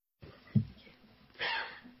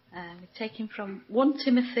We're taking from 1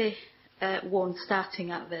 Timothy 1,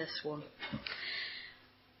 starting at verse 1.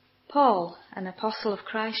 Paul, an apostle of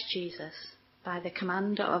Christ Jesus, by the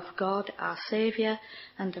command of God our Saviour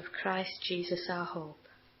and of Christ Jesus our hope.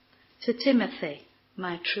 To Timothy,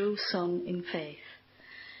 my true son in faith,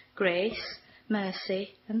 grace,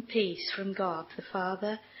 mercy and peace from God the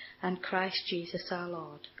Father and Christ Jesus our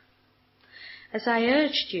Lord. As I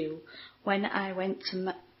urged you when I went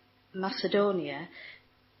to Macedonia,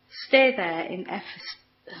 stay there in Ephesus.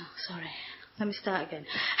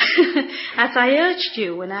 As I urged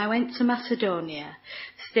you when I went to Macedonia,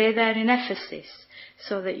 stay there in Ephesus,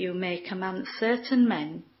 so that you may command certain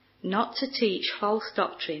men not to teach false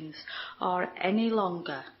doctrines or any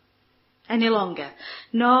longer,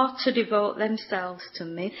 nor to devote themselves to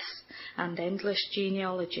myths and endless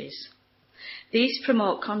genealogies. These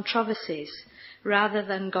promote controversies rather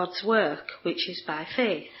than God's work, which is by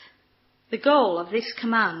faith. The goal of this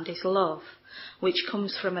command is love, which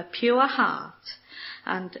comes from a pure heart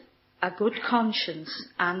and a good conscience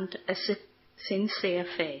and a sincere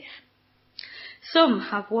faith. Some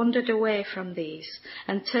have wandered away from these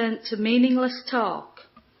and turned to meaningless talk.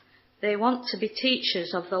 They want to be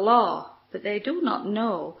teachers of the law, but they do not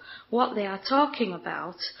know what they are talking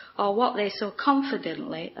about or what they so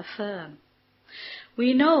confidently affirm.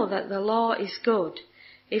 We know that the law is good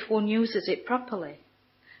if one uses it properly.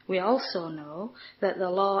 We also know that the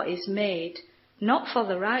law is made not for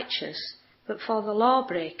the righteous, but for the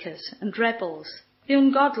lawbreakers and rebels, the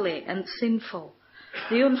ungodly and sinful,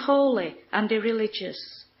 the unholy and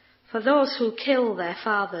irreligious, for those who kill their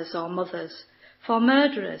fathers or mothers, for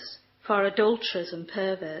murderers, for adulterers and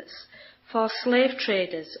perverts, for slave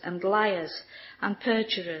traders and liars and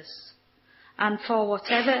perjurers, and for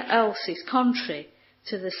whatever else is contrary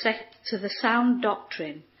to the sound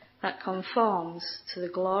doctrine that conforms to the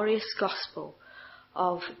glorious gospel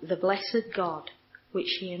of the blessed God,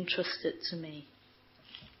 which he entrusted to me.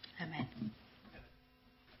 Amen.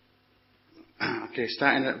 Okay,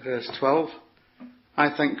 starting at verse 12.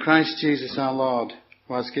 I thank Christ Jesus our Lord,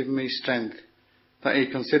 who has given me strength, that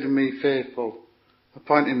he considered me faithful,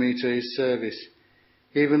 appointing me to his service,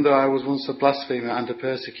 even though I was once a blasphemer and a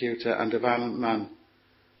persecutor and a violent man.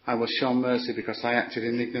 I was shown mercy because I acted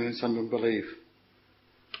in ignorance and unbelief.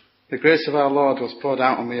 The grace of our Lord was poured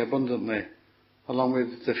out on me abundantly, along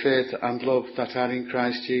with the faith and love that are in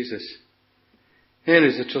Christ Jesus. Here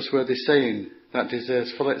is a trustworthy saying that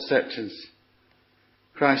deserves full acceptance.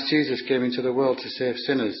 Christ Jesus came into the world to save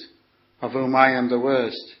sinners, of whom I am the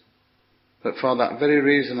worst. But for that very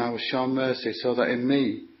reason I was shown mercy, so that in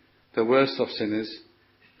me, the worst of sinners,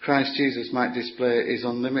 Christ Jesus might display his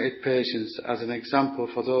unlimited patience as an example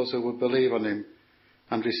for those who would believe on him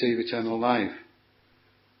and receive eternal life.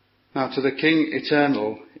 Now to the King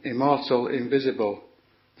eternal, immortal, invisible,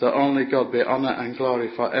 the only God, be honour and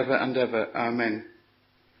glory for ever and ever. Amen.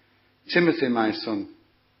 Timothy, my son,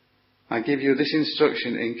 I give you this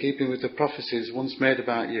instruction in keeping with the prophecies once made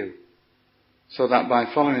about you, so that by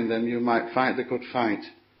following them you might fight the good fight,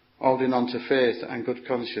 holding on to faith and good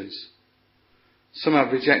conscience. Some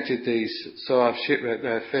have rejected these, so have shipwrecked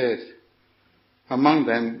their faith. Among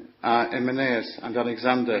them are Hymenaeus and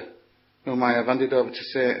Alexander, whom I have handed over to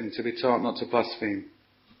Satan to be taught not to blaspheme.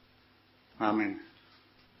 Amen.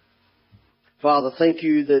 Father, thank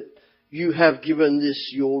you that you have given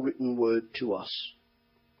this, your written word, to us.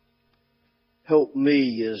 Help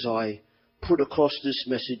me as I put across this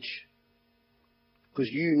message,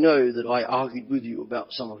 because you know that I argued with you about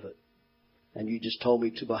some of it, and you just told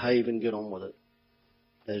me to behave and get on with it,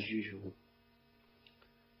 as usual.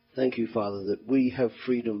 Thank you, Father, that we have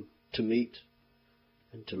freedom to meet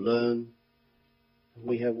and to learn, and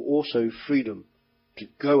we have also freedom to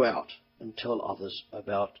go out and tell others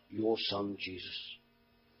about your Son, Jesus.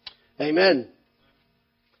 Amen.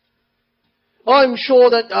 I'm sure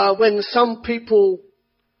that when some people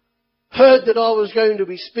heard that I was going to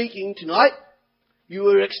be speaking tonight, you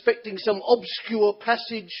were expecting some obscure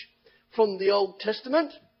passage from the Old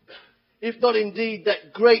Testament, if not indeed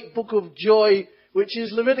that great book of joy which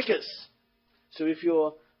is Leviticus. So if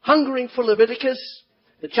you're hungering for Leviticus,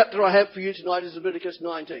 the chapter I have for you tonight is Leviticus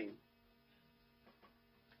 19.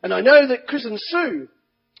 And I know that Chris and Sue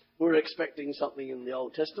were expecting something in the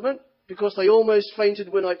Old Testament, because they almost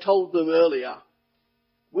fainted when I told them earlier.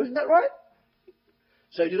 Wasn't that right?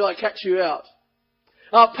 So did I catch you out?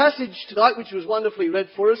 Our passage tonight, which was wonderfully read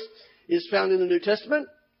for us, is found in the New Testament.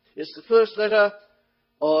 It's the first letter,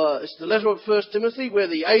 it's the letter of 1 Timothy, where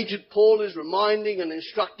the aged Paul is reminding and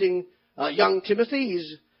instructing young Timothy,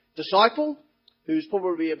 his disciple, who's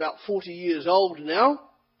probably about 40 years old now.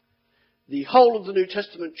 The whole of the New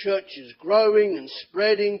Testament church is growing and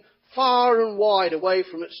spreading far and wide away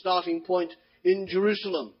from its starting point in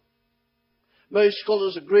Jerusalem. Most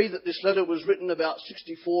scholars agree that this letter was written about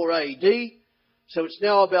 64 AD, so it's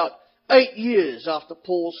now about 8 years after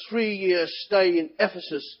Paul's 3-year stay in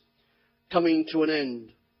Ephesus coming to an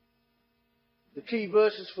end. The key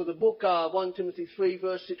verses for the book are 1 Timothy 3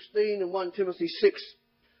 verse 16 and 1 Timothy 6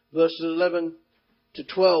 verses 11 to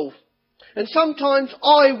 12. And sometimes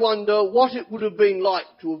I wonder what it would have been like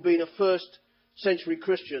to have been a first century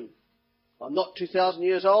Christian. I'm not 2,000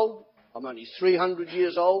 years old. I'm only 300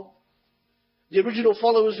 years old. The original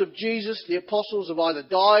followers of Jesus, the apostles, have either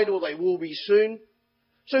died or they will be soon.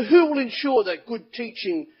 So who will ensure that good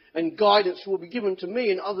teaching and guidance will be given to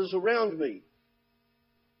me and others around me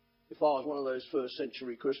if I was one of those first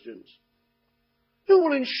century Christians? Who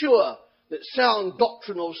will ensure that sound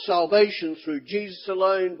doctrine of salvation through Jesus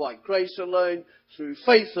alone, by grace alone, through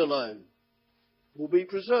faith alone, will be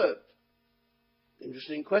preserved?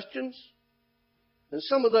 Interesting questions. And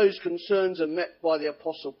some of those concerns are met by the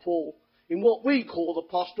Apostle Paul in what we call the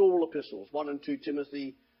pastoral epistles, 1 and 2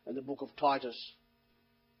 Timothy and the book of Titus.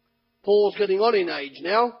 Paul's getting on in age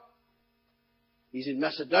now. He's in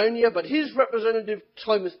Macedonia, but his representative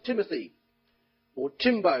Timothy, or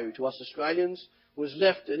Timbo to us Australians, was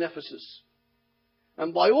left in Ephesus.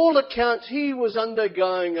 And by all accounts, he was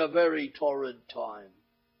undergoing a very torrid time.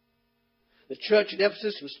 The church in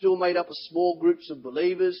Ephesus was still made up of small groups of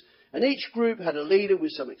believers, and each group had a leader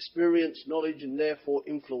with some experience, knowledge, and therefore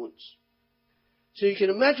influence. So you can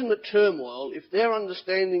imagine the turmoil if their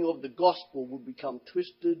understanding of the gospel would become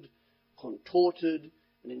twisted, contorted,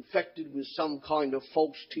 and infected with some kind of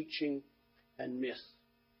false teaching and myth.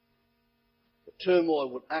 The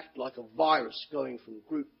turmoil would act like a virus going from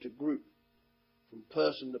group to group, from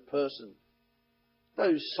person to person.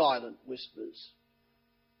 Those silent whispers.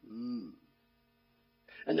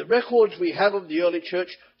 And the records we have of the early church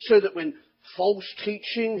show that when false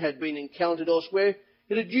teaching had been encountered elsewhere,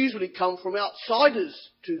 it had usually come from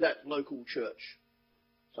outsiders to that local church,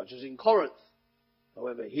 such as in Corinth.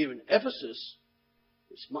 However, here in Ephesus,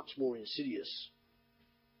 it's much more insidious.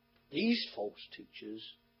 These false teachers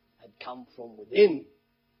had come from within,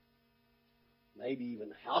 maybe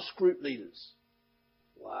even house group leaders.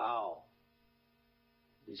 Wow.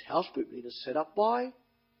 These house group leaders set up by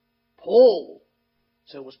Paul.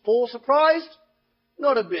 So was Paul surprised?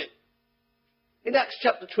 Not a bit. In Acts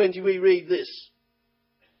chapter 20 we read this.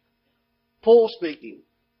 Paul speaking.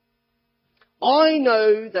 I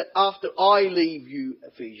know that after I leave you,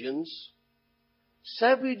 Ephesians,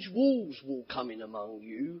 savage wolves will come in among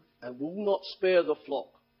you and will not spare the flock.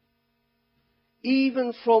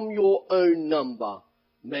 Even from your own number,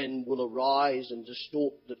 men will arise and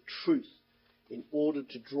distort the truth in order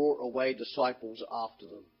to draw away disciples after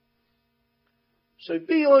them. So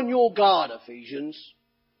be on your guard, Ephesians.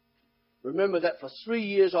 Remember that for 3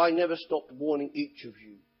 years I never stopped warning each of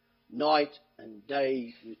you, night and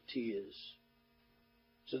day with tears.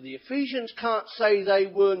 So the Ephesians can't say they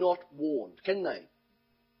were not warned, can they?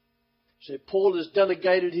 So Paul has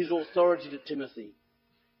delegated his authority to Timothy,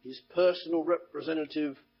 his personal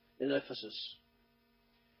representative in Ephesus.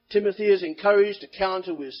 Timothy is encouraged to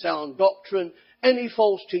counter with sound doctrine any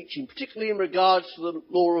false teaching, particularly in regards to the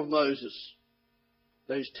law of Moses,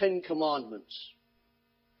 those 10 commandments.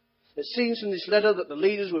 It seems from this letter that the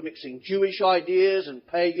leaders were mixing Jewish ideas and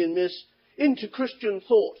pagan myths into Christian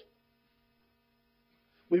thought.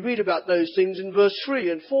 We read about those things in verse 3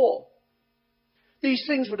 and 4. These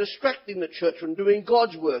things were distracting the church from doing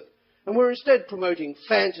God's work and were instead promoting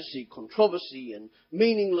fantasy, controversy and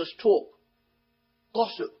meaningless talk.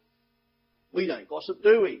 Gossip. We don't gossip,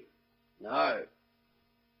 do we? No.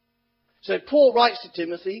 So Paul writes to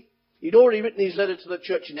Timothy. He'd already written his letter to the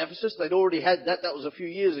church in Ephesus. They'd already had that. That was a few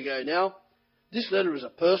years ago now. This letter is a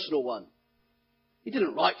personal one. He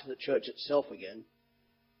didn't write to the church itself again.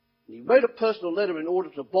 And he wrote a personal letter in order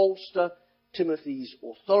to bolster Timothy's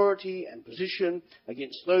authority and position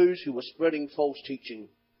against those who were spreading false teaching.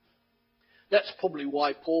 That's probably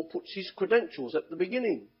why Paul puts his credentials at the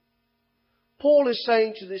beginning. Paul is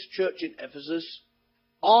saying to this church in Ephesus,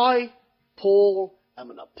 I, Paul,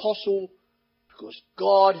 am an apostle because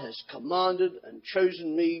God has commanded and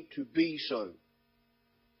chosen me to be so.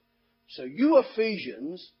 So you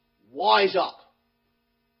Ephesians, wise up.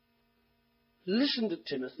 Listen to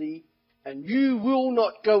Timothy, and you will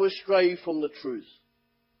not go astray from the truth.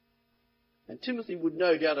 And Timothy would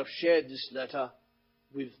no doubt have shared this letter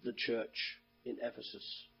with the church in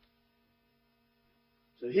Ephesus.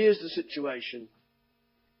 So here's the situation.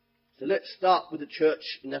 So let's start with the church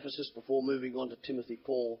in Ephesus before moving on to Timothy,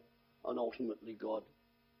 Paul, and ultimately God.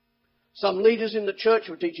 Some leaders in the church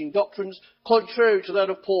were teaching doctrines contrary to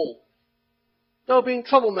that of Paul. They were being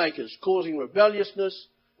troublemakers, causing rebelliousness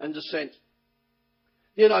and dissent.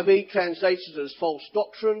 The NIV translates it as false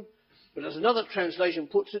doctrine, but as another translation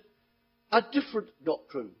puts it, a different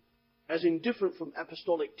doctrine, as in different from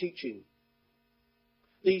apostolic teaching.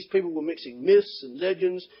 These people were mixing myths and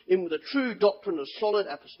legends in with a true doctrine of solid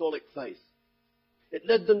apostolic faith. It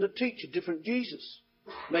led them to teach a different Jesus,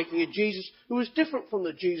 making a Jesus who was different from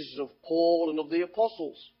the Jesus of Paul and of the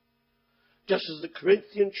apostles. Just as the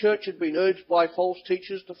Corinthian church had been urged by false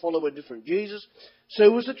teachers to follow a different Jesus,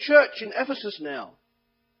 so was the church in Ephesus now.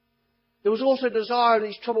 There was also desire of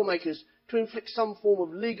these troublemakers to inflict some form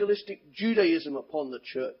of legalistic Judaism upon the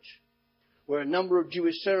church, where a number of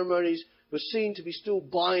Jewish ceremonies were seen to be still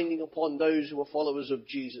binding upon those who were followers of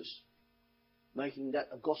Jesus, making that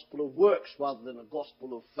a gospel of works rather than a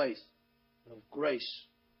gospel of faith and of grace.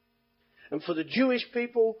 And for the Jewish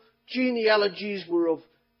people, genealogies were of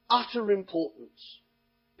utter importance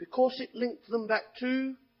because it linked them back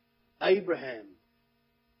to Abraham.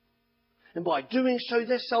 And by doing so,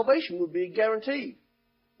 their salvation would be guaranteed,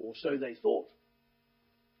 or so they thought.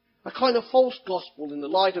 A kind of false gospel in the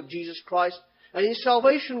light of Jesus Christ and his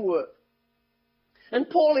salvation work. And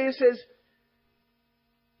Paul here says,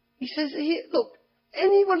 look,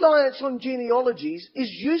 any reliance on genealogies is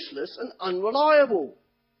useless and unreliable.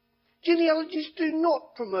 Genealogies do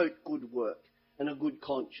not promote good work and a good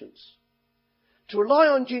conscience. To rely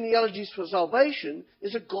on genealogies for salvation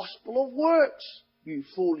is a gospel of works, you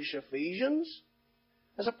foolish Ephesians,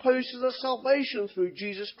 as opposed to the salvation through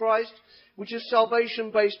Jesus Christ, which is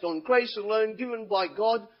salvation based on grace alone, given by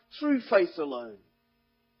God through faith alone.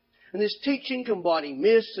 And this teaching, combining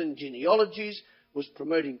myths and genealogies, was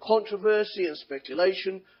promoting controversy and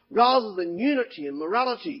speculation rather than unity and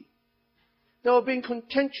morality. They were being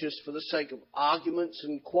contentious for the sake of arguments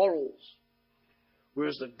and quarrels,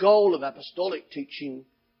 whereas the goal of apostolic teaching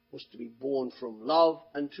was to be born from love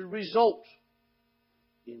and to result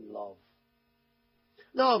in love.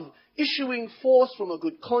 Love issuing forth from a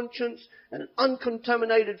good conscience and an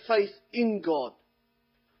uncontaminated faith in God.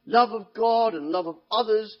 Love of God and love of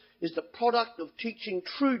others is the product of teaching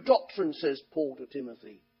true doctrine, says Paul to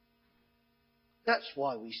Timothy. That's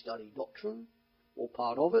why we study doctrine, or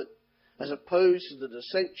part of it, as opposed to the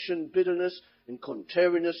dissension, bitterness and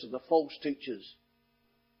contrariness of the false teachers.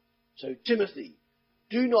 So Timothy,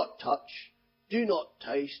 do not touch, do not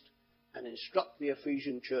taste, and instruct the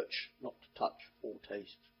Ephesian church not to touch or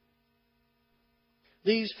taste.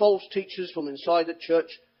 These false teachers from inside the church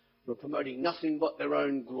were promoting nothing but their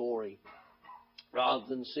own glory, rather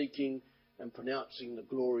than seeking and pronouncing the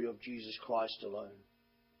glory of Jesus Christ alone.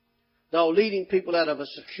 They were leading people out of a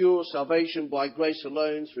secure salvation by grace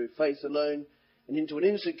alone, through faith alone, and into an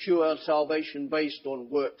insecure salvation based on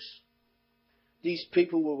works. These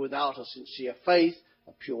people were without a sincere faith,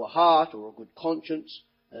 a pure heart, or a good conscience,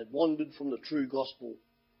 and had wandered from the true gospel.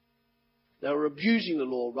 They were abusing the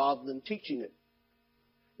law rather than teaching it.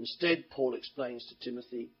 Instead, Paul explains to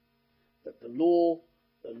Timothy that the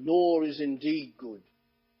law is indeed good.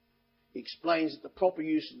 He explains that the proper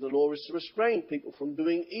use of the law is to restrain people from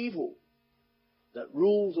doing evil, that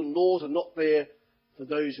rules and laws are not there for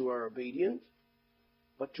those who are obedient,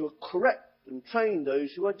 but to correct and train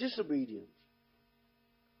those who are disobedient.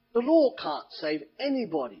 The law can't save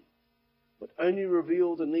anybody, but only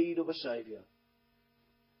reveal the need of a Saviour.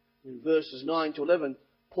 In verses 9 to 11,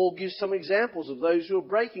 Paul gives some examples of those who are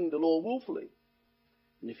breaking the law willfully.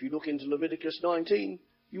 And if you look into Leviticus 19,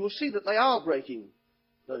 you will see that they are breaking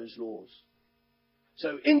those laws.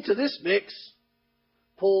 So into this mix,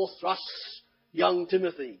 Paul thrusts young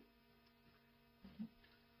Timothy.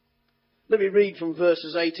 Let me read from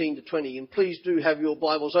verses 18 to 20, and please do have your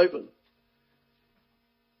Bibles open.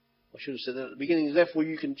 I should have said that at the beginning, therefore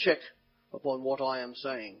you can check upon what I am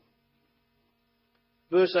saying.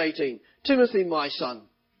 Verse 18, Timothy, my son,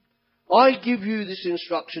 I give you this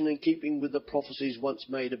instruction in keeping with the prophecies once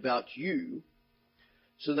made about you,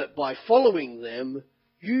 so that by following them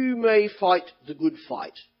you may fight the good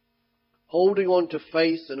fight, holding on to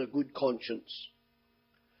faith and a good conscience.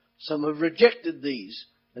 Some have rejected these,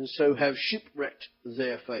 and so have shipwrecked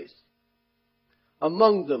their faith.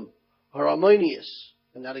 Among them are Arminius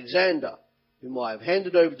and Alexander, whom I have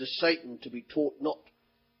handed over to Satan to be taught not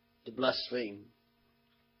to blaspheme.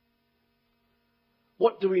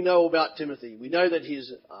 What do we know about Timothy? We know that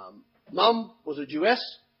his mum was a Jewess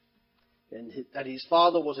and that his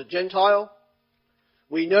father was a Gentile.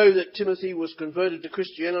 We know that Timothy was converted to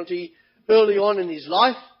Christianity early on in his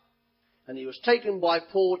life, and he was taken by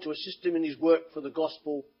Paul to assist him in his work for the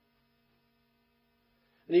gospel.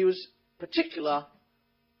 And he was picked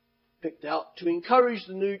out to encourage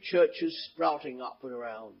the new churches sprouting up and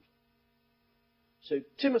around. So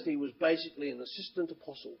Timothy was basically an assistant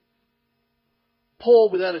apostle. Paul,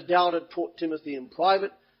 without a doubt, had taught Timothy in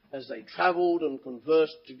private as they travelled and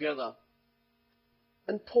conversed together.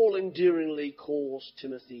 And Paul endearingly calls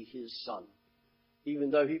Timothy his son,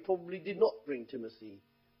 even though he probably did not bring Timothy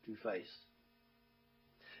to faith.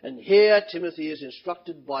 And here Timothy is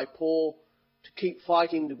instructed by Paul to keep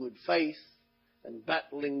fighting the good faith and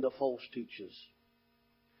battling the false teachers.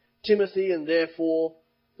 Timothy, and therefore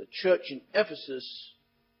the church in Ephesus,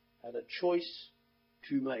 had a choice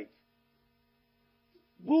to make.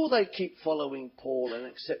 Will they keep following Paul and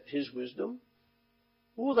accept his wisdom?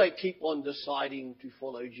 Will they keep on deciding to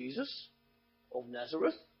follow Jesus of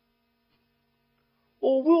Nazareth?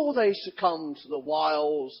 Or will they succumb to the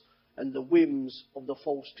wiles and the whims of the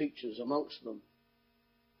false teachers amongst them?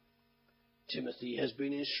 Timothy has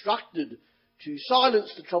been instructed to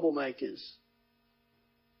silence the troublemakers.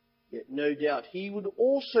 Yet no doubt he would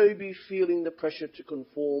also be feeling the pressure to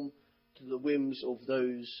conform to the whims of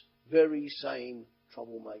those very same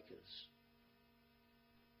troublemakers,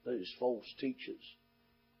 those false teachers.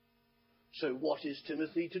 So what is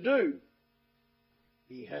Timothy to do?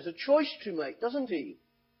 He has a choice to make, doesn't he?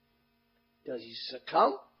 Does he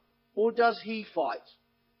succumb or does he fight?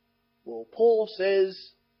 Well, Paul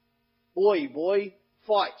says, boy,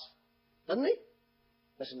 fight. Doesn't he?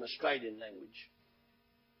 That's an Australian language.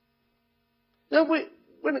 Now,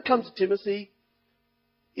 when it comes to Timothy,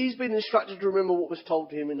 he's been instructed to remember what was told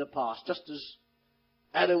to him in the past, just as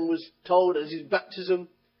Adam was told at his baptism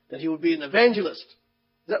that he would be an evangelist.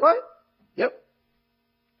 Is that right? Yep.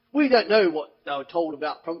 We don't know what they were told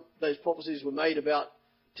about, those prophecies were made about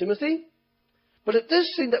Timothy. But it does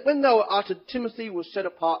seem that when they were uttered, Timothy was set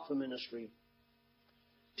apart for ministry.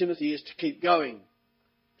 Timothy is to keep going,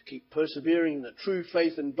 to keep persevering in the true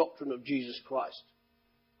faith and doctrine of Jesus Christ.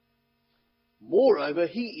 Moreover,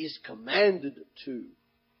 he is commanded to.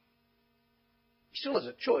 He still has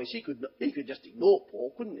a choice. He could just ignore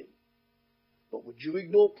Paul, couldn't he? But would you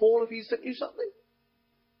ignore Paul if he sent you something?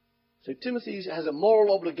 So Timothy has a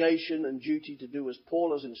moral obligation and duty to do as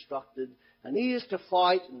Paul has instructed, and he is to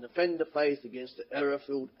fight and defend the faith against the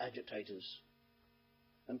error-filled agitators.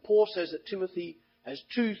 And Paul says that Timothy has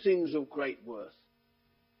two things of great worth.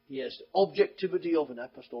 He has the objectivity of an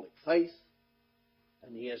apostolic faith,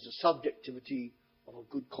 and he has the subjectivity of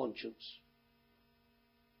a good conscience.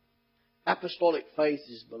 Apostolic faith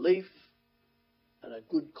is belief, and a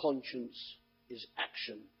good conscience is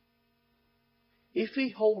action. If he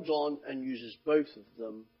holds on and uses both of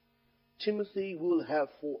them, Timothy will have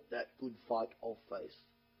fought that good fight of faith.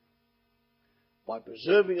 By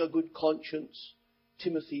preserving a good conscience,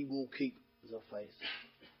 Timothy will keep the faith.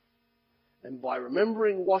 And by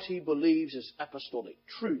remembering what he believes as apostolic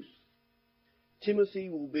truth, Timothy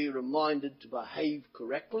will be reminded to behave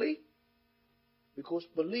correctly, because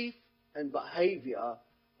belief and behaviour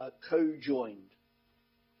are co-joined.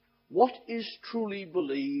 What is truly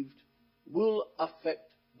believed will affect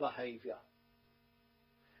behaviour.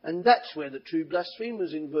 And that's where the two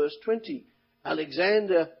blasphemers in verse 20,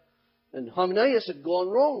 Alexander and Hymenaeus, had gone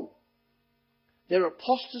wrong. Their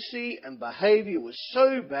apostasy and behaviour was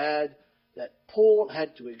so bad that Paul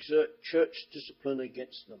had to exert church discipline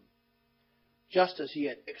against them, just as he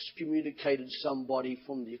had excommunicated somebody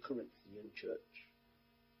from the Corinthian church.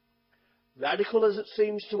 Radical as it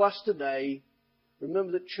seems to us today,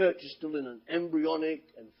 remember the church is still in an embryonic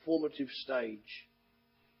and formative stage.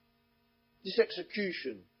 This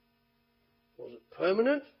execution, was it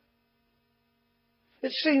permanent?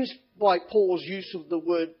 It seems by Paul's use of the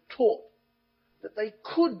word taught that they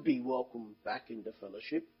could be welcomed back into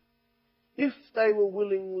fellowship if they were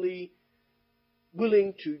willing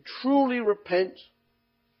to truly repent,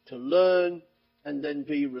 to learn, and then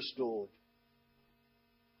be restored.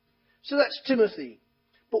 So that's Timothy.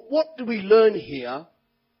 But what do we learn here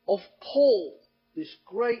of Paul, this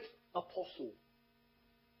great apostle?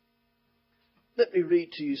 Let me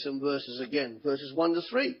read to you some verses again, verses 1 to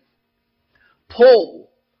 3. Paul,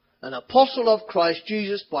 an apostle of Christ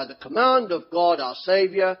Jesus by the command of God our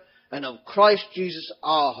Saviour and of Christ Jesus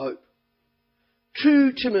our hope.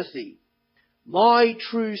 To Timothy, my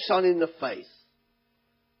true son in the faith,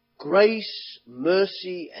 grace,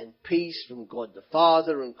 mercy and peace from God the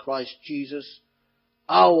Father and Christ Jesus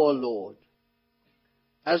our Lord.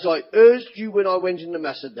 As I urged you when I went into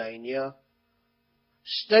Macedonia,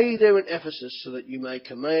 stay there in Ephesus so that you may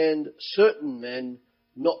command certain men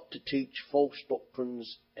not to teach false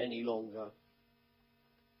doctrines any longer.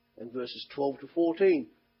 And verses 12 to 14,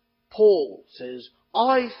 Paul says,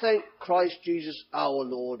 I thank Christ Jesus our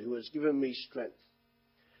Lord, who has given me strength,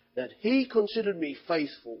 that he considered me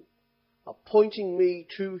faithful, appointing me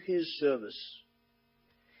to his service.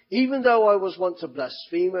 Even though I was once a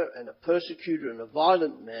blasphemer and a persecutor and a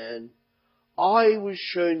violent man, I was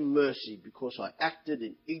shown mercy because I acted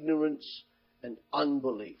in ignorance and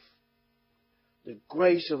unbelief. The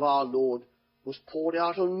grace of our Lord was poured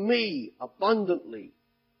out on me abundantly,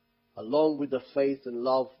 along with the faith and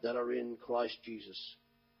love that are in Christ Jesus.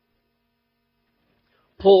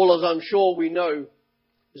 Paul, as I'm sure we know,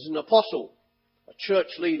 is an apostle, a church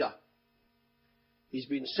leader. He's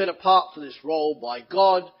been set apart for this role by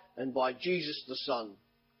God and by Jesus the Son,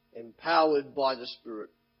 empowered by the Spirit.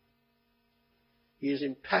 He is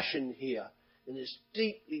impassioned here in this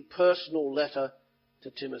deeply personal letter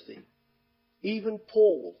to Timothy. Even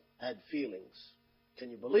Paul had feelings.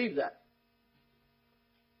 Can you believe that?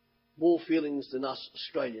 More feelings than us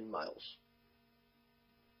Australian males.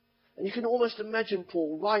 And you can almost imagine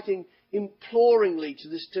Paul writing imploringly to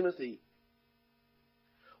this Timothy.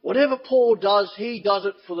 Whatever Paul does, he does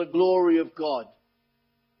it for the glory of God.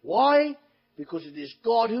 Why? Because it is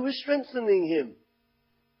God who is strengthening him.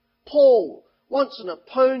 Paul, once an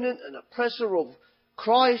opponent and oppressor of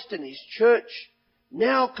Christ and his church,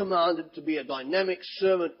 now commanded to be a dynamic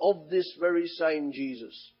servant of this very same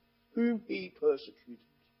Jesus, whom he persecuted.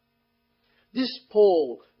 This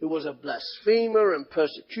Paul, who was a blasphemer and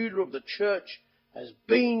persecutor of the church, has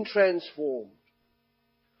been transformed.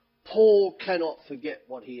 Paul cannot forget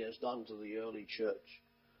what he has done to the early church,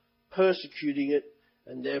 persecuting it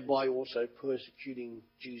and thereby also persecuting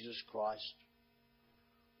Jesus Christ.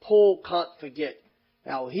 Paul can't forget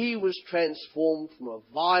how he was transformed from a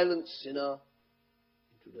violent sinner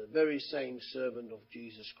into the very same servant of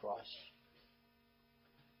Jesus Christ.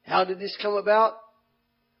 How did this come about?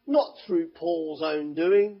 Not through Paul's own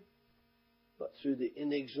doing, but through the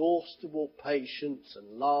inexhaustible patience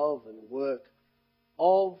and love and work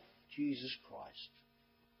of Jesus Christ,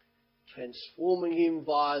 transforming him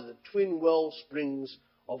via the twin well springs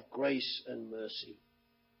of grace and mercy.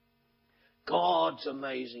 God's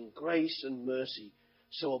amazing grace and mercy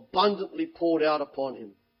so abundantly poured out upon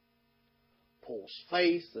him. Paul's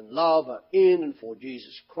faith and love are in and for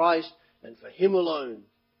Jesus Christ and for him alone.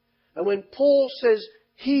 And when Paul says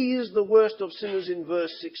he is the worst of sinners in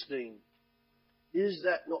verse 16, is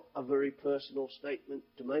that not a very personal statement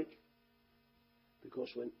to make? Because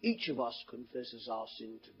when each of us confesses our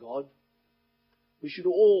sin to God, we should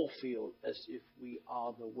all feel as if we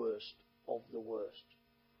are the worst of the worst.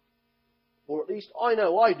 Or at least I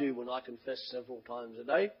know I do when I confess several times a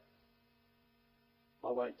day.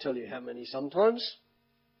 I won't tell you how many sometimes.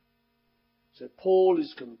 So Paul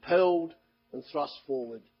is compelled and thrust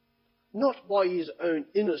forward, not by his own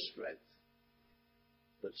inner strength,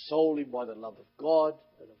 but solely by the love of God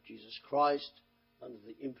and of Jesus Christ under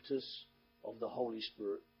the impetus of the Holy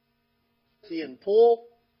Spirit. Timothy and Paul,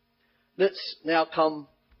 let's now come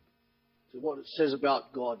to what it says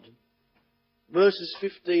about God. Verses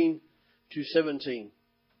 15 to 17.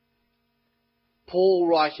 Paul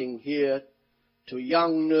writing here to a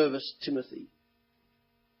young, nervous Timothy.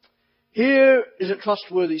 Here is a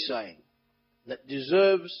trustworthy saying that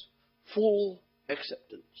deserves full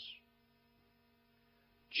acceptance.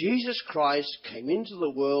 Jesus Christ came into the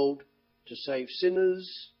world to save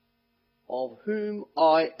sinners, of whom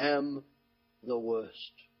I am the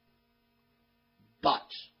worst. But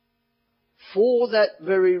for that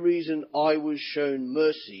very reason I was shown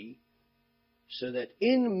mercy, so that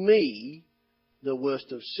in me, the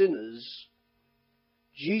worst of sinners,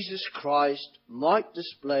 Jesus Christ might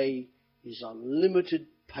display his unlimited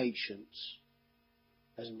patience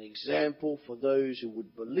as an example for those who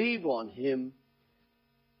would believe on him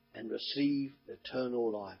and receive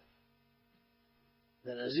eternal life.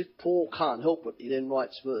 Then, as if Paul can't help it, he then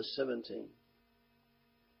writes verse 17.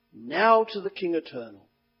 Now to the King eternal,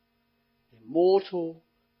 immortal,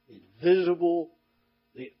 invisible,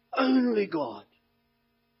 the only God,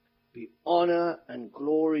 be honour and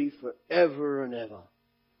glory forever and ever.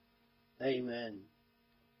 Amen.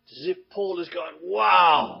 It's as if Paul is going,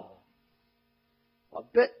 wow! I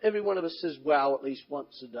bet every one of us says wow at least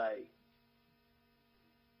once a day.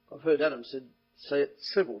 I've heard Adam say it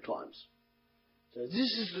several times. So this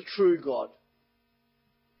is the true God.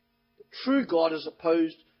 The true God as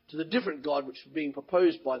opposed to the different God which is being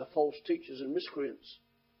proposed by the false teachers and miscreants.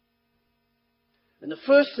 And the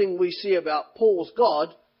first thing we see about Paul's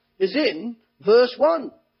God is in verse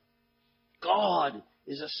 1. God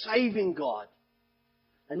is a saving God.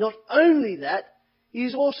 And not only that, he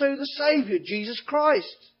is also the Saviour, Jesus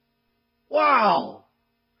Christ. Wow!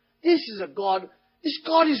 This is a God, this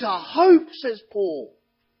God is our hope, says Paul.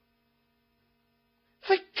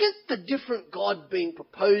 Forget the different God being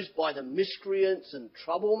proposed by the miscreants and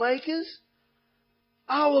troublemakers.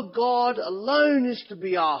 Our God alone is to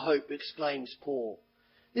be our hope, exclaims Paul.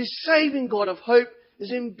 This saving God of hope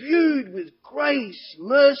is imbued with grace,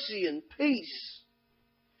 mercy and peace.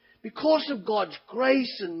 Because of God's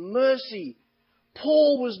grace and mercy,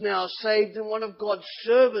 Paul was now saved and one of God's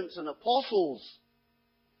servants and apostles.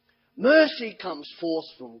 Mercy comes forth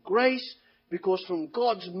from grace, because from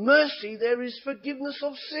God's mercy there is forgiveness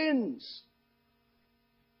of sins.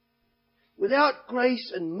 Without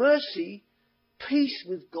grace and mercy, peace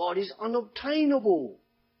with God is unobtainable.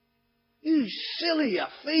 You silly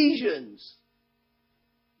Ephesians!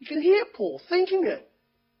 You can hear Paul thinking it.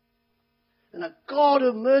 And a God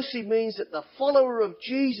of mercy means that the follower of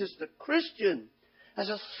Jesus, the Christian, has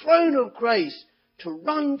a throne of grace to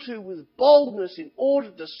run to with boldness in order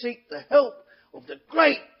to seek the help of the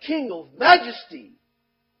great King of majesty.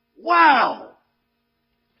 Wow!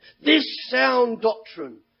 This sound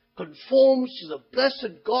doctrine conforms to the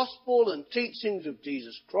blessed gospel and teachings of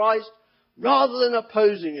Jesus Christ rather than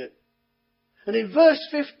opposing it. And in verse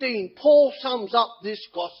 15, Paul sums up this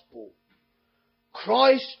gospel.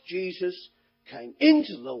 Christ Jesus came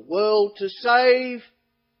into the world to save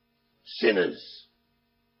sinners.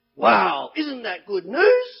 Wow, isn't that good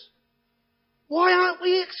news? Why aren't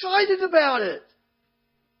we excited about it?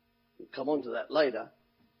 We'll come on to that later.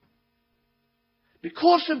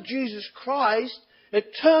 Because of Jesus Christ,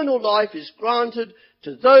 eternal life is granted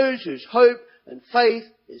to those whose hope and faith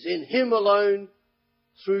is in Him alone,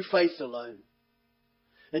 through faith alone.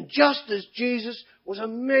 And just as Jesus was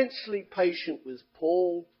immensely patient with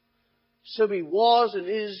Paul, so He was and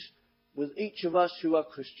is with each of us who are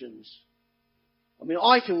Christians. I mean,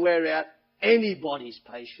 I can wear out anybody's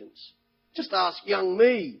patience. Just ask young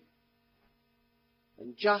me.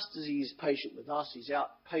 And just as He is patient with us, He's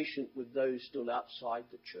patient with those still outside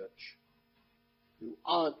the church who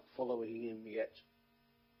aren't following Him yet.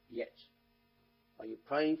 Yet. Are you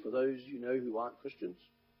praying for those you know who aren't Christians?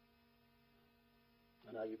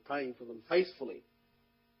 And are you praying for them faithfully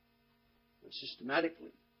and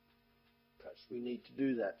systematically? Perhaps we need to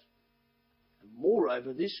do that. And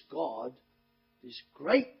moreover, this God, this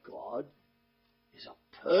great God, is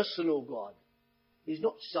a personal God. He's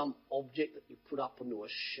not some object that you put up onto a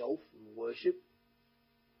shelf and worship.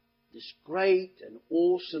 This great and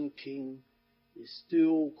awesome King is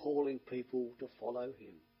still calling people to follow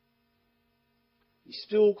Him. He's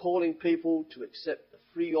still calling people to accept the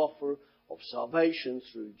free offer of salvation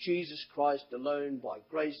through Jesus Christ alone, by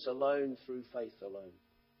grace alone, through faith alone.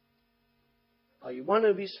 Are you one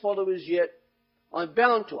of His followers yet? I'm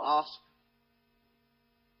bound to ask.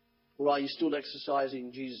 Or are you still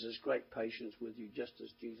exercising Jesus' great patience with you, just as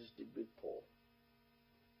Jesus did with Paul?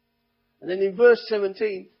 And then in verse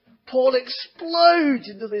 17, Paul explodes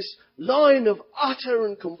into this line of utter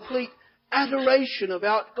and complete adoration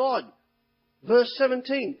about God. Verse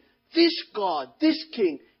 17, this God, this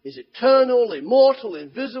King, is eternal, immortal,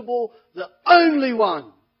 invisible, the only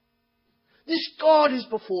one. This God is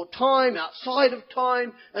before time, outside of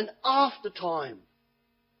time, and after time.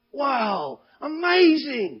 Wow,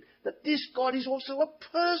 amazing that this God is also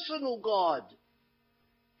a personal God.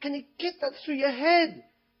 Can you get that through your head?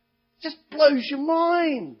 It just blows your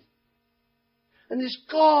mind. And this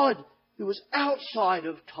God who was outside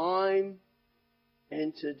of time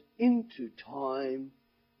entered into time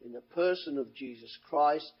in the person of Jesus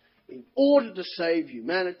Christ in order to save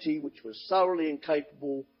humanity, which was thoroughly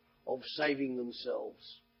incapable of saving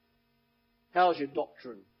themselves. How's your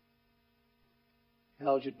doctrine?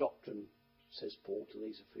 How's your doctrine, says Paul to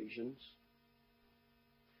these Ephesians.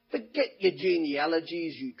 Forget your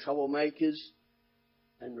genealogies, you troublemakers,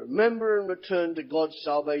 and remember and return to God's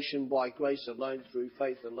salvation by grace alone, through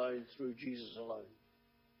faith alone, through Jesus alone.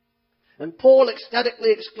 And Paul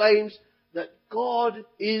ecstatically exclaims that God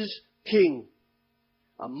is King,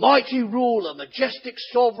 a mighty ruler, majestic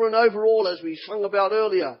sovereign over all, as we sung about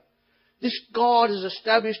earlier. This God has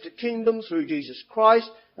established a kingdom through Jesus Christ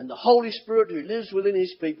and the Holy Spirit who lives within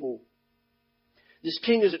His people. This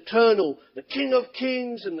King is eternal, the King of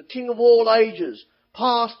kings and the King of all ages,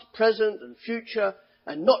 past, present and future,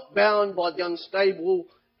 and not bound by the unstable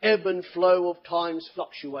ebb and flow of time's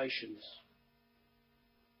fluctuations.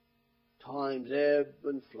 Times ebb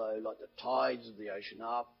and flow like the tides of the ocean.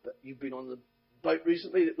 But you've been on the boat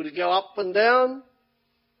recently that would go up and down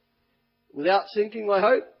without sinking, I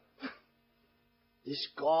hope. This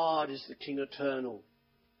God is the King eternal.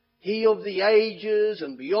 He of the ages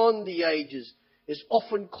and beyond the ages is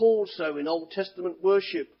often called so in Old Testament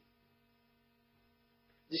worship.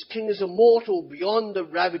 This King is immortal beyond the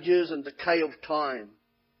ravages and decay of time.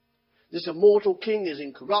 This immortal King is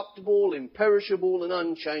incorruptible, imperishable and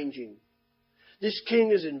unchanging. This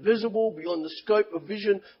King is invisible beyond the scope of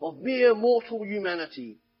vision of mere mortal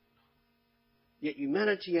humanity. Yet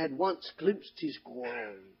humanity had once glimpsed his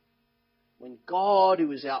glory, when God,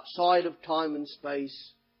 who is outside of time and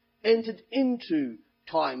space, entered into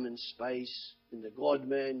time and space in the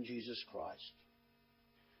God-man Jesus Christ.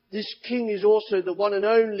 This King is also the one and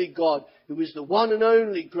only God, who is the one and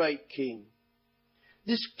only great King.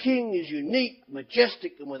 This King is unique,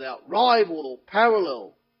 majestic, and without rival or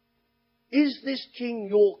parallel. Is this King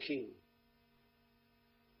your King?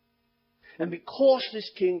 And because this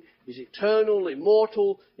King is eternal,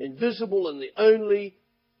 immortal, invisible, and the only,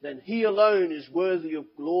 then he alone is worthy of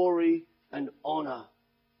glory and honour.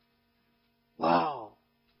 Wow!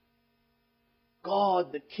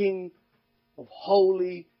 God, the King of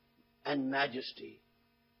holy and majesty.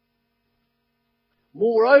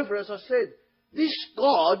 Moreover, as I said, this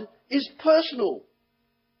God is personal.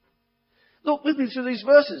 Look with me through these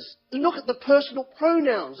verses and look at the personal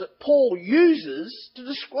pronouns that Paul uses to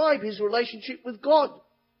describe his relationship with God.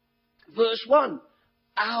 Verse 1,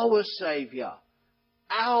 our Saviour,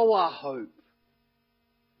 our hope.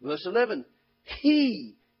 Verse 11,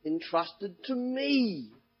 he entrusted to me.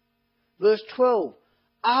 Verse 12,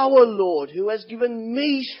 our Lord, who has given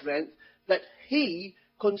me strength, that he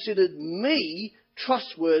considered me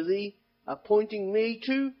trustworthy, appointing me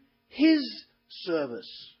to his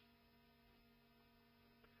service.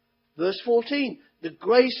 Verse 14, the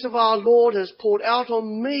grace of our Lord has poured out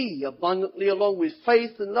on me abundantly, along with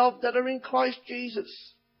faith and love that are in Christ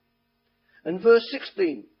Jesus. And verse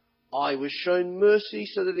 16, I was shown mercy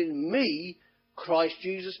so that in me Christ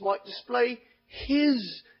Jesus might display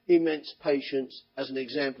his immense patience as an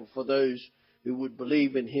example for those who would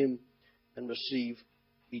believe in him and receive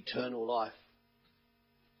eternal life.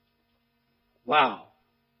 Wow.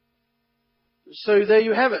 So there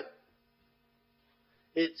you have it.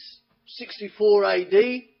 It's 64 AD.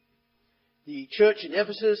 The church in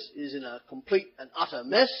Ephesus is in a complete and utter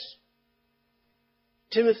mess.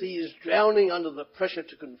 Timothy is drowning under the pressure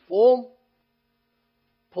to conform.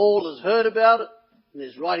 Paul has heard about it and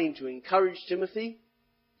is writing to encourage Timothy.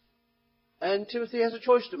 And Timothy has a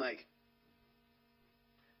choice to make.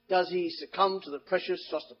 Does he succumb to the pressures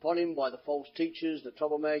thrust upon him by the false teachers, the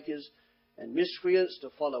troublemakers, and miscreants to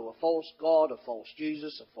follow a false God, a false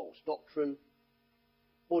Jesus, a false doctrine?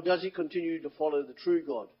 Or does he continue to follow the true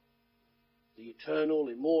God, the eternal,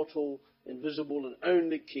 immortal, invisible, and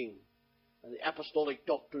only King, and the apostolic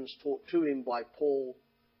doctrines taught to him by Paul,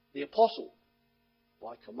 the apostle,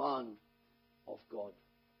 by command of God?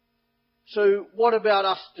 So what about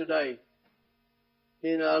us today?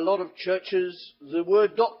 In a lot of churches, the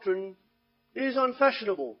word doctrine is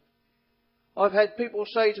unfashionable. I've had people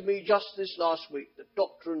say to me just this last week that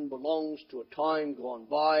doctrine belongs to a time gone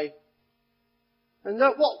by, and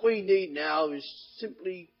that what we need now is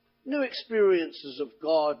simply new experiences of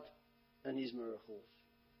God and his miracles.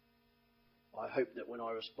 I hope that when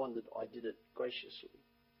I responded, I did it graciously.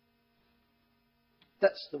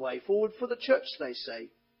 That's the way forward for the church, they say.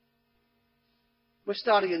 We're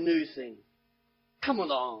starting a new thing. Come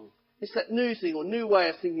along. It's that new thing or new way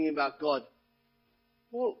of thinking about God.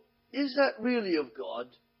 Well, is that really of God?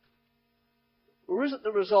 Or is it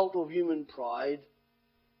the result of human pride?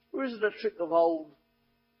 Or is it a trick of old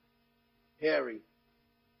Harry?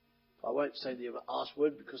 I won't say the R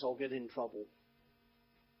word because I'll get in trouble.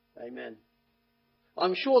 Amen.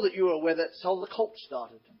 I'm sure that you are aware that's how the cult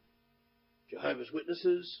started. Jehovah's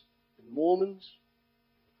Witnesses and Mormons.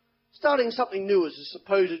 Starting something new as a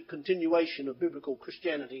supposed continuation of biblical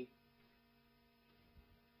Christianity.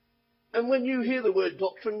 And when you hear the word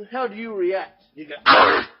doctrine, how do you react? You go,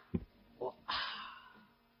 ah! Or, ah.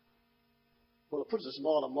 Well, it puts a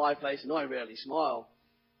smile on my face, and I rarely smile.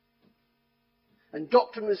 And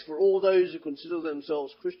doctrine is for all those who consider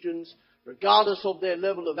themselves Christians, regardless of their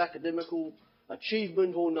level of academical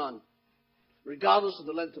achievement or none. Regardless of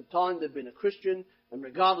the length of time they've been a Christian, and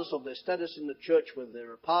regardless of their status in the church, whether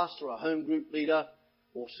they're a pastor, a home group leader,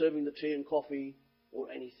 or serving the tea and coffee, or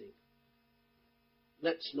anything.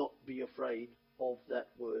 Let's not be afraid of that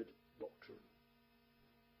word doctrine.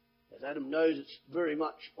 As Adam knows, it's very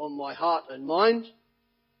much on my heart and mind,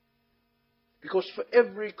 because for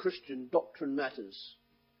every Christian, doctrine matters.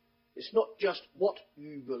 It's not just what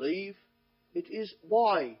you believe, it is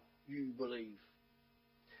why you believe.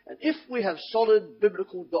 And if we have solid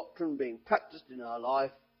biblical doctrine being practiced in our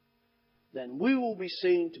life, then we will be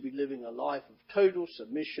seen to be living a life of total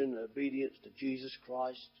submission and obedience to Jesus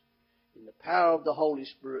Christ in the power of the Holy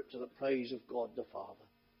Spirit to the praise of God the Father.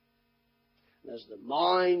 And as the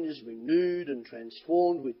mind is renewed and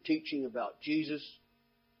transformed with teaching about Jesus,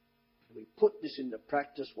 we put this into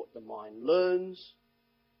practice, what the mind learns,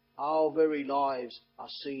 our very lives are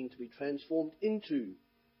seen to be transformed into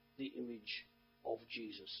the image of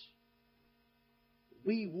Jesus.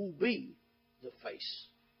 We will be the face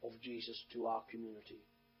of Jesus to our community.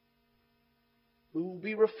 We will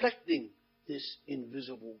be reflecting this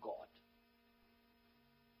invisible God.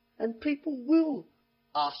 And people will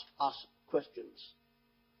ask us questions.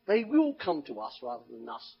 They will come to us rather than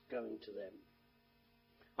us going to them.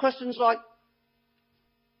 Questions like,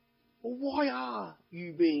 well, why are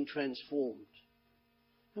you being transformed?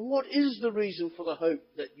 And what is the reason for the hope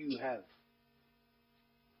that you have?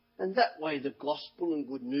 And that way the gospel and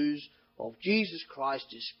good news of Jesus Christ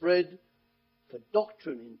is spread, for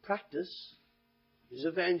doctrine in practice is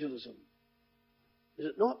evangelism. Is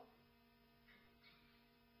it not?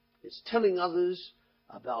 It's telling others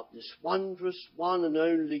about this wondrous one and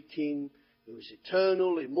only King who is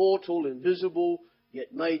eternal, immortal, invisible,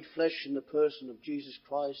 yet made flesh in the person of Jesus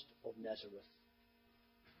Christ of Nazareth.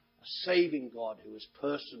 A saving God who is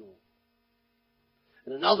personal.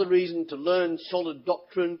 And another reason to learn solid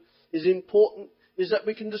doctrine is important is that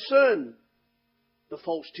we can discern the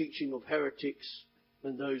false teaching of heretics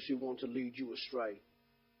and those who want to lead you astray.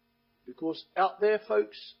 Because out there,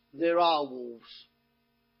 folks, there are wolves.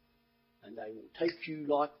 And they will take you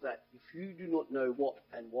like that if you do not know what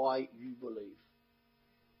and why you believe.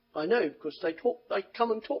 I know, because they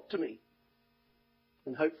come and talk to me.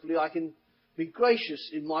 And hopefully I can be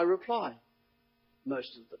gracious in my reply.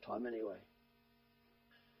 Most of the time anyway.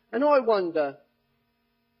 And I wonder,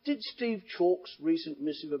 did Steve Chalk's recent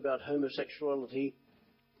missive about homosexuality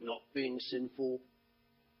not being sinful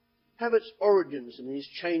have its origins in his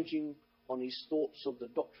changing on his thoughts of the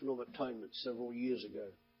doctrine of atonement several years ago?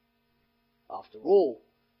 After all,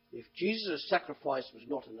 if Jesus' sacrifice was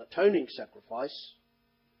not an atoning sacrifice,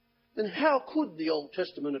 then how could the Old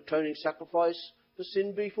Testament atoning sacrifice for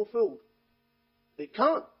sin be fulfilled? It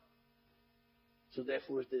can't. So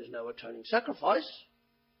therefore, if there's no atoning sacrifice,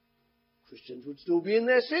 Christians would still be in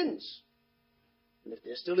their sins. And if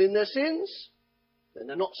they're still in their sins, then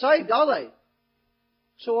they're not saved, are they?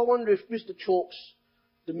 So I wonder if Mr. Chalk's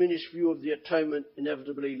diminished view of the atonement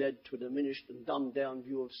inevitably led to a diminished and dumbed down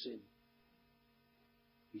view of sin.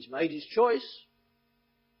 He's made his choice,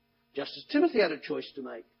 just as Timothy had a choice to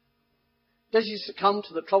make. Does he succumb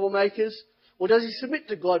to the troublemakers, or does he submit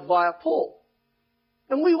to God via Paul?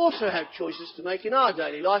 And we also have choices to make in our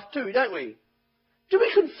daily life too, don't we? Do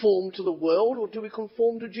we conform to the world, or do we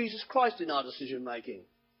conform to Jesus Christ in our decision making?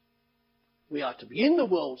 We are to be in the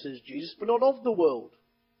world, says Jesus, but not of the world.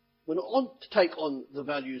 We're not to take on the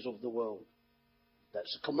values of the world.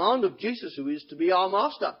 That's the command of Jesus, who is to be our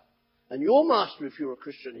master. And your master if you're a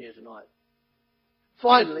Christian here tonight.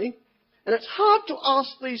 Finally, and it's hard to ask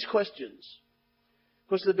these questions,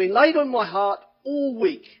 because they've been laid on my heart all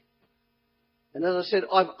week. And as I said,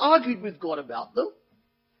 I've argued with God about them.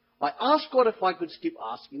 I asked God if I could skip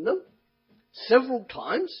asking them several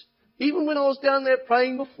times, even when I was down there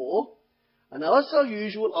praying before. And as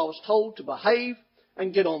usual, I was told to behave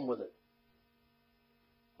and get on with it.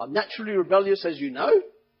 I'm naturally rebellious, as you know,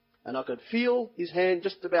 and I could feel his hand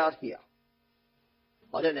just about here.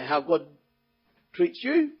 I don't know how God treats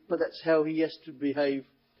you, but that's how he has to behave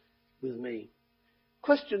with me.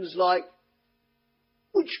 Questions like,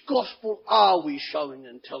 which gospel are we showing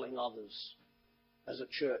and telling others as a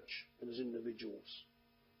church and as individuals?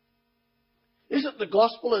 Is it the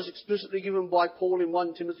gospel as explicitly given by Paul in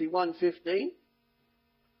 1 Timothy 1:15?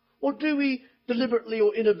 Or do we deliberately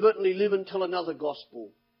or inadvertently live and tell another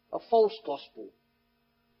gospel, a false gospel,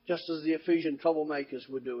 just as the Ephesian troublemakers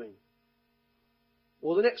were doing?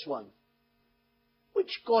 Or the next one,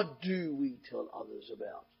 which God do we tell others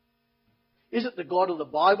about? Is it the God of the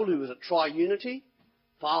Bible who is a triunity,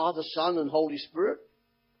 Father, Son and Holy Spirit,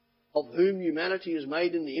 of whom humanity is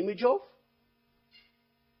made in the image of?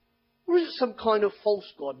 Or is it some kind of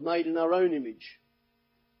false God made in our own image?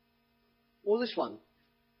 Or this one,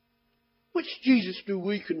 which Jesus do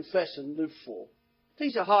we confess and live for?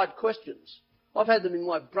 These are hard questions. I've had them in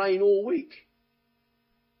my brain all week.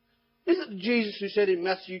 Is it Jesus who said in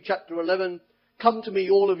Matthew chapter 11, "Come to me,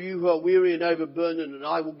 all of you who are weary and overburdened, and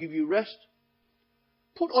I will give you rest"?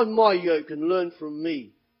 Put on my yoke and learn from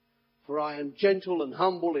me, for I am gentle and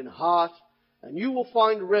humble in heart, and you will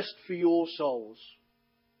find rest for your souls.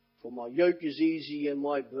 For my yoke is easy and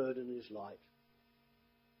my burden is light.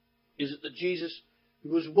 Is it the Jesus who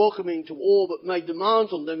was welcoming to all but made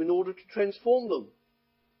demands on them in order to transform them?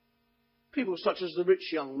 People such as the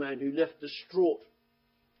rich young man who left distraught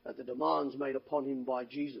at the demands made upon him by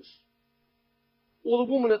Jesus. Or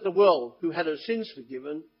the woman at the well who had her sins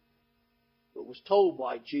forgiven, but was told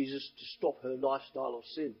by Jesus to stop her lifestyle of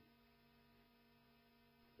sin.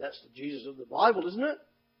 That's the Jesus of the Bible, isn't it?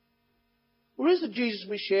 Or is the Jesus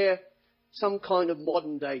we share some kind of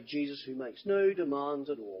modern day Jesus who makes no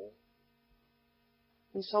demands at all?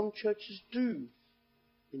 And some churches do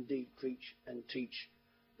indeed preach and teach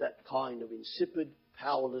that kind of insipid,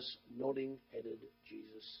 powerless, nodding-headed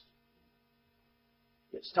Jesus.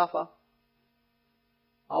 It's tougher.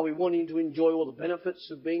 Are we wanting to enjoy all the benefits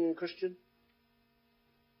of being a Christian?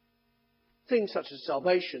 Things such as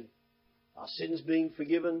salvation, our sins being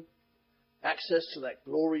forgiven, access to that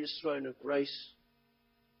glorious throne of grace.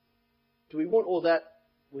 Do we want all that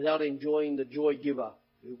without enjoying the joy giver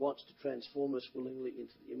who wants to transform us willingly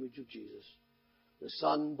into the image of Jesus, the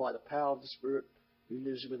Son by the power of the Spirit who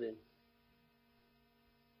lives within?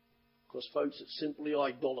 Because, folks, it's simply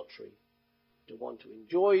idolatry to want to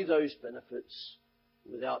enjoy those benefits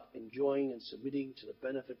without enjoying and submitting to the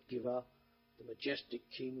benefit giver, the majestic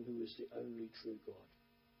King who is the only true God.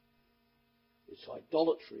 It's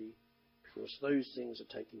idolatry because those things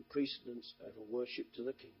are taking precedence over worship to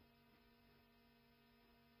the King.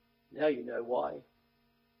 Now you know why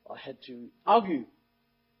I had to argue.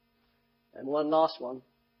 And one last one.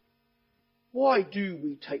 Why do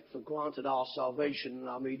we take for granted our salvation and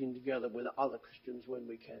our meeting together with other Christians when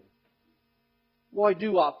we can? Why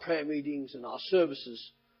do our prayer meetings and our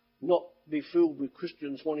services not be filled with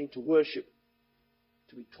Christians wanting to worship,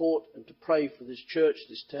 to be taught and to pray for this church,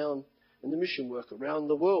 this town, and the mission work around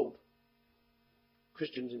the world?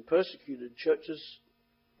 Christians in persecuted churches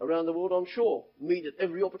around the world, I'm sure, meet at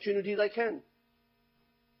every opportunity they can.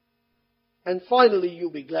 And finally,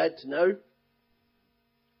 you'll be glad to know,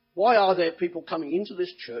 why are there people coming into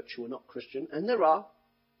this church who are not Christian, and there are,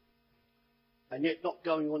 and yet not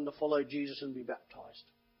going on to follow Jesus and be baptized?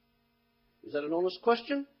 Is that an honest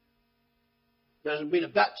question? There hasn't been a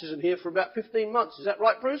baptism here for about 15 months. Is that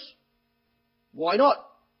right, Bruce? Why not?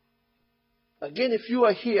 Again, if you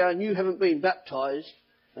are here and you haven't been baptized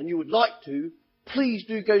and you would like to, please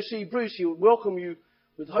do go see Bruce. He would welcome you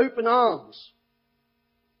with open arms.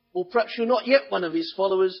 Or perhaps you're not yet one of his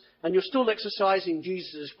followers and you're still exercising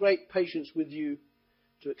Jesus' great patience with you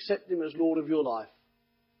to accept him as Lord of your life.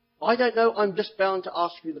 I don't know. I'm just bound to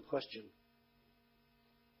ask you the question.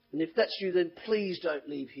 And if that's you, then please don't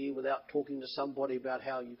leave here without talking to somebody about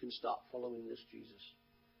how you can start following this Jesus.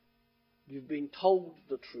 You've been told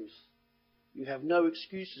the truth. You have no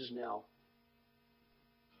excuses now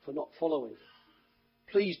for not following.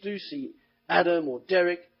 Please do see Adam or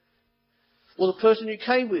Derek or the person you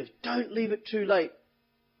came with. Don't leave it too late.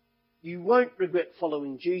 You won't regret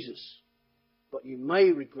following Jesus, but you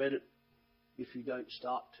may regret it if you don't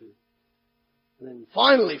start to. And then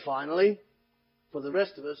finally, for the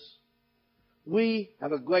rest of us, we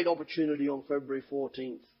have a great opportunity on February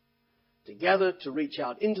 14th to gather to reach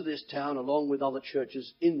out into this town along with other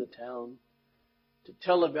churches in the town to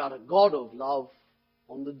tell about a God of love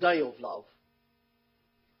on the day of love.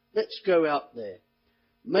 Let's go out there,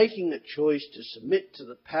 making a choice to submit to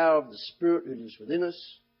the power of the Spirit who lives within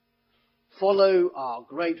us, follow our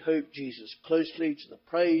great hope Jesus closely to the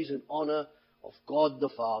praise and honour of God the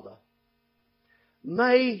Father.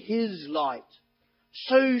 May his light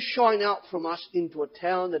so shine out from us into a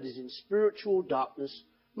town that is in spiritual darkness,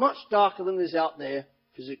 much darker than is out there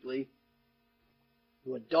physically,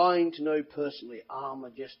 who are dying to know personally our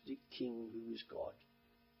majestic King who is God.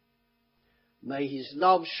 May his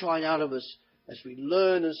love shine out of us as we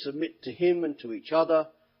learn and submit to him and to each other,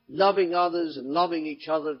 loving others and loving each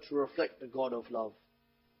other to reflect the God of love.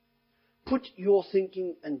 Put your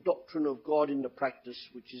thinking and doctrine of God into practice,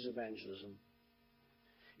 which is evangelism.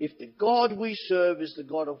 If the God we serve is the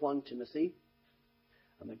God of 1 Timothy,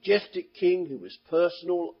 a majestic King who is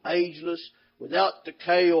personal, ageless, without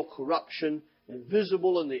decay or corruption,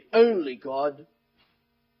 invisible and the only God,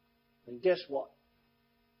 then guess what?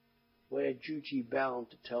 We're duty bound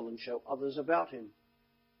to tell and show others about him.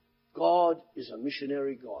 God is a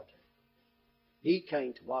missionary God. He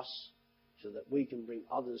came to us so that we can bring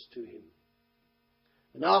others to him.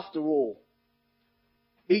 And after all,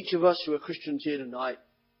 each of us who are Christians here tonight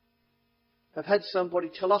have had somebody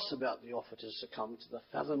tell us about the offer to succumb to the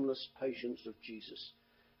fathomless patience of Jesus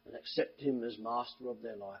and accept him as master of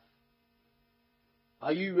their life.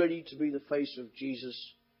 Are you ready to be the face of Jesus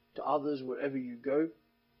to others wherever you go?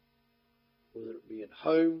 Whether it be at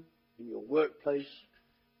home, in your workplace,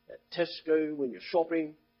 at Tesco, when you're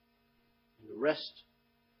shopping, in the rest,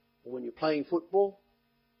 or when you're playing football?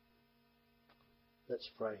 Let's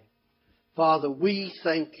pray. Father, we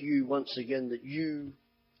thank you once again that you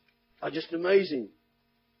are just amazing.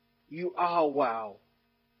 You are wow.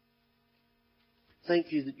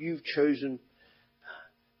 Thank you that you've chosen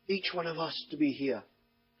each one of us to be here.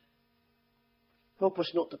 Help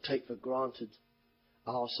us not to take for granted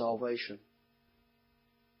our salvation.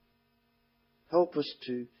 Help us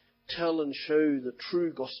to tell and show the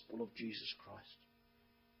true gospel of Jesus Christ,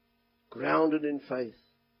 grounded in faith,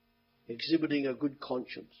 exhibiting a good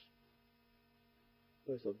conscience,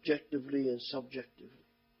 both objectively and subjectively.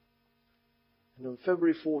 And on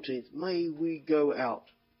February 14th, may we go out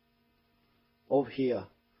of here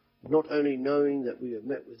not only knowing that we have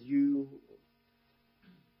met with you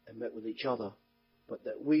and met with each other, but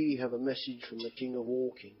that we have a message from the King of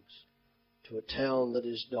all kings to a town that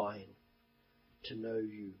is dying to know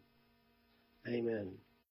you. Amen.